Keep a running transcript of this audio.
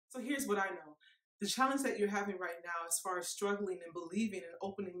So here's what I know. The challenge that you're having right now, as far as struggling and believing and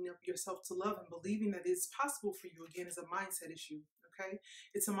opening up yourself to love and believing that it's possible for you again, is a mindset issue. Okay.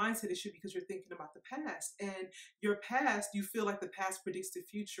 It's a mindset issue because you're thinking about the past, and your past, you feel like the past predicts the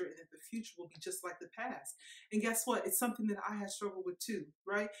future and that the future will be just like the past. And guess what? It's something that I have struggled with too,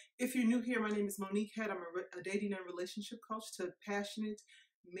 right? If you're new here, my name is Monique Head. I'm a dating and relationship coach to passionate,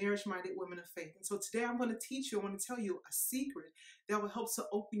 marriage-minded women of faith. And so today I'm going to teach you, I want to tell you a secret that will help to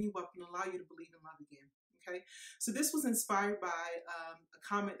open you up and allow you to believe in love again. Okay, so this was inspired by a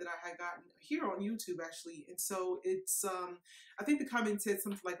comment that I had gotten here on YouTube, actually. And so it's, I think the comment said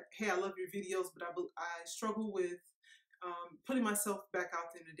something like, "Hey, I love your videos, but I struggle with putting myself back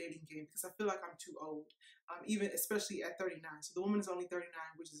out there in the dating game because I feel like I'm too old, even especially at 39. So the woman is only 39,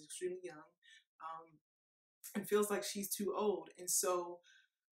 which is extremely young, and feels like she's too old. And so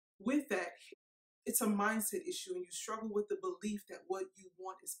with that, it's a mindset issue, and you struggle with the belief that what you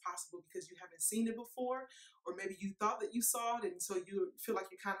want is possible because you haven't seen it before, or maybe you thought that you saw it, and so you feel like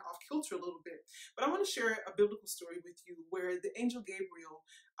you're kind of off kilter a little bit. But I want to share a biblical story with you where the angel Gabriel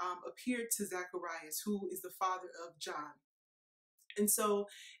appeared to Zacharias, who is the father of John. And so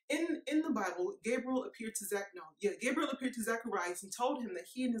in the Bible, Gabriel appeared to Zacharias and told him that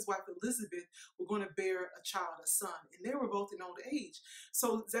he and his wife Elizabeth were going to bear a child, a son, and they were both in old age.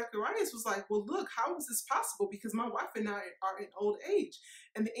 So Zacharias was like, well, look, how is this possible? Because my wife and I are in old age.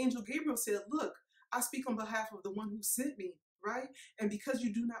 And the angel Gabriel said, look, I speak on behalf of the one who sent me, right? And because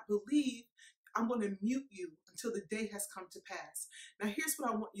you do not believe, I'm going to mute you until the day has come to pass. Now, here's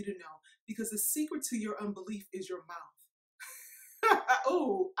what I want you to know, because the secret to your unbelief is your mouth.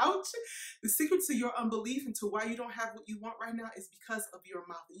 Oh, ouch. The secret to your unbelief and to why you don't have what you want right now is because of your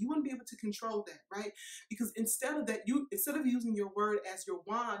mouth. And you want to be able to control that, right? Because instead of using your word as your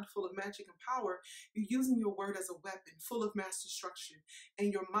wand full of magic and power, you're using your word as a weapon full of mass destruction.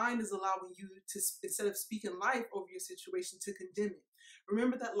 And your mind is allowing you to, instead of speaking life over your situation, to condemn it.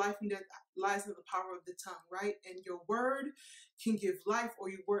 Remember that life and death lies in the power of the tongue, right? And your word can give life, or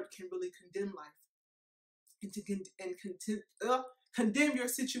your word can really condemn life. And condemn your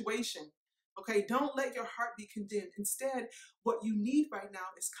situation. Okay, don't let your heart be condemned. Instead, what you need right now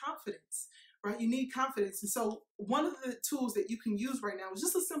is confidence, right? You need confidence. And so one of the tools that you can use right now is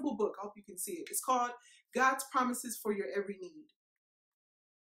just a simple book. I hope you can see it. It's called God's Promises for Your Every Need.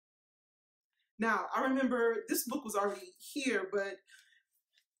 Now, I remember this book was already here, but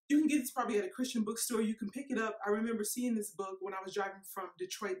you can get this probably at a Christian bookstore. You can pick it up. I remember seeing this book when I was driving from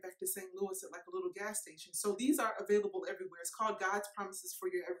Detroit back to St. Louis at like a little gas station. So these are available everywhere. It's called God's Promises for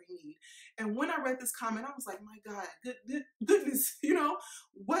Your Every Need. And when I read this comment, I was like, my God, goodness,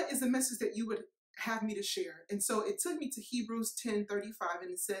 what is the message that you would have me to share? And so it took me to Hebrews 10:35,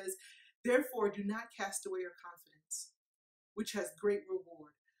 and it says, therefore, do not cast away your confidence, which has great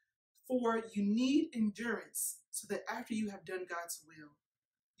reward. For you need endurance so that after you have done God's will,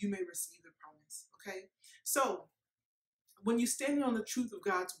 you may receive the promise. Okay, so when you stand on the truth of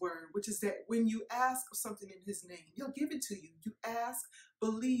God's word, which is that when you ask something in his name, he'll give it to you. You ask,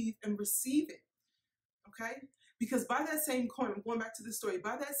 believe, and receive it. Okay, because by that same coin, I'm going back to the story,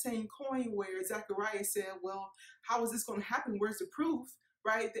 by that same coin where Zacharias said, well, how is this going to happen? Where's the proof?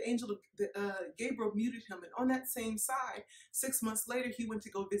 Right? The angel Gabriel muted him, and on that same side, 6 months later, he went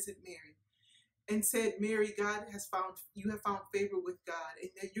to go visit Mary and said, Mary, you have found favor with God,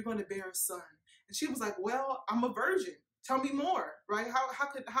 and that you're going to bear a son. And she was like, well, I'm a virgin. Tell me more, right?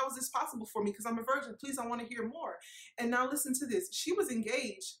 How is this possible for me? Because I'm a virgin. Please, I want to hear more. And now listen to this. She was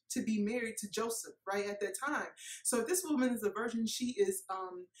engaged to be married to Joseph, right, at that time. So if this woman is a virgin, she is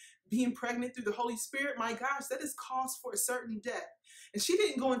being pregnant through the Holy Spirit. My gosh, that is cause for a certain death. And she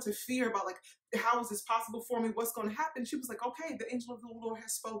didn't go into fear about like, how is this possible for me? What's going to happen? She was like, okay, the angel of the Lord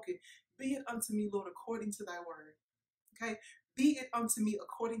has spoken. Be it unto me, Lord, according to thy word. Okay? Be it unto me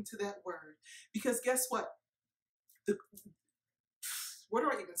according to that word. Because guess what? Where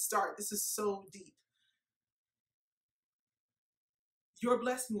do I even start? This is so deep. Your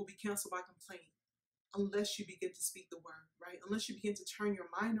blessing will be canceled by complaint unless you begin to speak the word, right? Unless you begin to turn your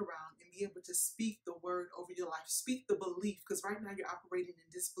mind around and be able to speak the word over your life. Speak the belief, because right now you're operating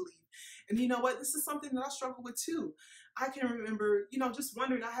in disbelief. And you know what? This is something that I struggle with too. I can remember, just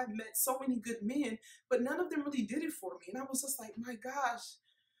wondering, I have met so many good men, but none of them really did it for me. And I was just like, my gosh,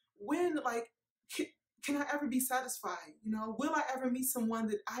 when, can I ever be satisfied? Will I ever meet someone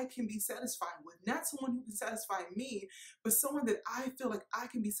that I can be satisfied with? Not someone who can satisfy me, but someone that I feel like I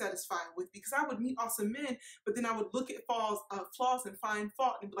can be satisfied with. Because I would meet awesome men, but then I would look at flaws and find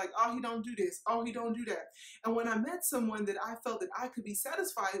fault and be like, oh, he don't do this. Oh, he don't do that. And when I met someone that I felt that I could be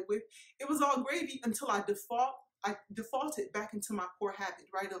satisfied with, it was all gravy until I default I defaulted back into my poor habit,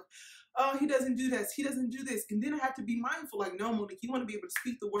 right? Of, oh, he doesn't do this, he doesn't do this. And then I have to be mindful, like, no, Monique, you want to be able to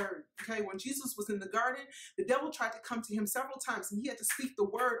speak the word, okay? When Jesus was in the garden, the devil tried to come to him several times, and he had to speak the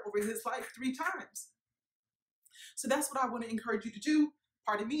word over his life 3 times. So that's what I want to encourage you to do.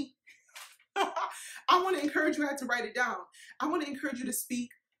 Pardon me. I want to encourage you, I had to write it down. I want to encourage you to speak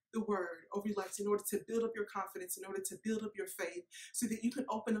the word over your life in order to build up your confidence, in order to build up your faith, so that you can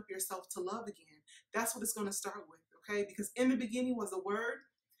open up yourself to love again. That's what it's going to start with, okay? Because in the beginning was the word,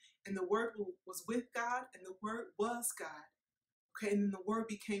 and the word was with God, and the word was God. Okay, and then the word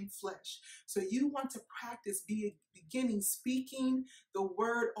became flesh. So you want to practice beginning speaking the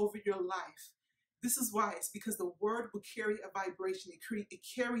word over your life. This is why. It's because the word will carry a vibration. It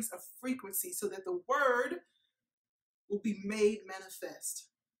carries a frequency so that the word will be made manifest.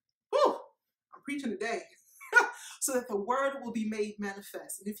 Whew, I'm preaching today. So that the word will be made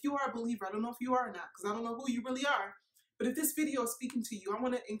manifest. And if you are a believer, I don't know if you are or not, because I don't know who you really are, but if this video is speaking to you, I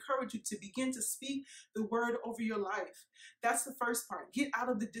want to encourage you to begin to speak the word over your life. That's the first part. Get out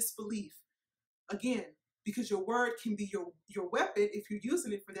of the disbelief. Again, because your word can be your weapon if you're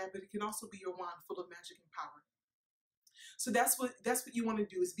using it for that, but it can also be your wand full of magic and power. So that's what you want to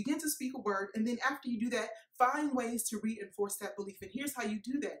do, is begin to speak a word, and then after you do that, find ways to reinforce that belief. And here's how you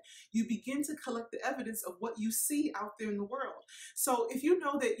do that. You begin to collect the evidence of what you see out there in the world. So if you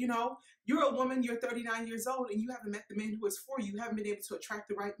know that, you're a woman, you're 39 years old, and you haven't met the man who is for you, you haven't been able to attract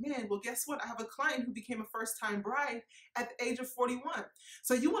the right man, well, guess what? I have a client who became a first-time bride at the age of 41.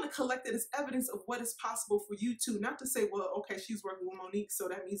 So you want to collect it as evidence of what is possible for you too. Not to say, well, okay, she's working with Monique, so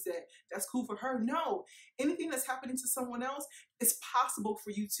that means that that's cool for her. No, anything that's happening to someone else is possible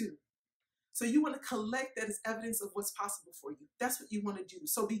for you too. So you want to collect that as evidence of what's possible for you. That's what you want to do.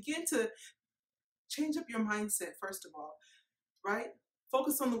 So begin to change up your mindset, first of all, right?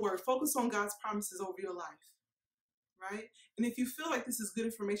 Focus on the word. Focus on God's promises over your life, right? And if you feel like this is good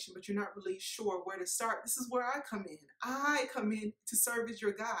information, but you're not really sure where to start, this is where I come in. I come in to serve as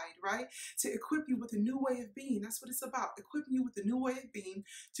your guide, right? To equip you with a new way of being. That's what it's about. Equipping you with a new way of being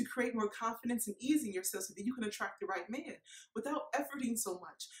to create more confidence and ease in yourself so that you can attract the right man without efforting so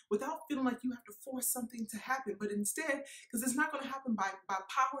much, without feeling like you have to force something to happen, but instead, because it's not going to happen by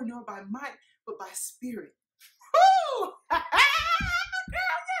power nor by might, but by spirit. Woo! Yes!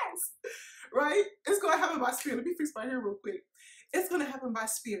 Right? It's going to happen by spirit. Let me fix my hair real quick. It's going to happen by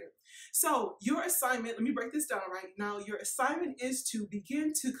spirit. So your assignment, let me break this down right now. Your assignment is to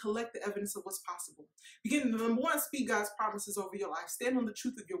begin to collect the evidence of what's possible. Begin, number one, speak God's promises over your life. Stand on the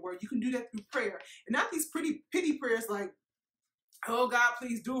truth of your word. You can do that through prayer. And not these pretty pity prayers like, oh God,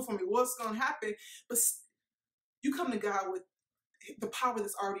 please do it for me. What's going to happen? But you come to God with the power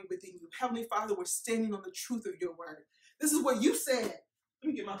that's already within you. Heavenly Father, we're standing on the truth of your word. This is what you said. Let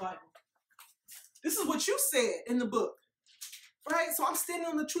me get my Bible. This is what you said in the book, right? So I'm standing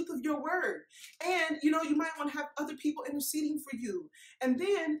on the truth of your word. And, you might want to have other people interceding for you. And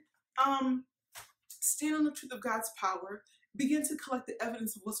then stand on the truth of God's power. Begin to collect the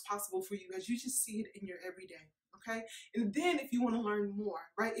evidence of what's possible for you as you just see it in your everyday. Okay. And then if you want to learn more,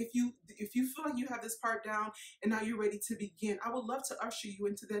 right? If you feel like you have this part down and now you're ready to begin, I would love to usher you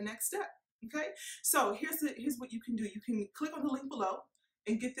into the next step. Okay. So here's what you can do. You can click on the link below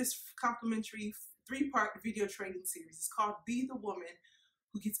and get this complimentary 3-part video training series. It's called Be the Woman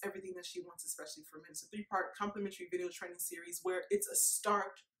Who Gets Everything That She Wants, especially for men. It's a 3-part complimentary video training series where it's a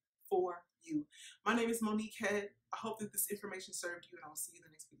start for you. My name is Monique Head. I hope that this information served you, and I will see you in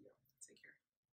the next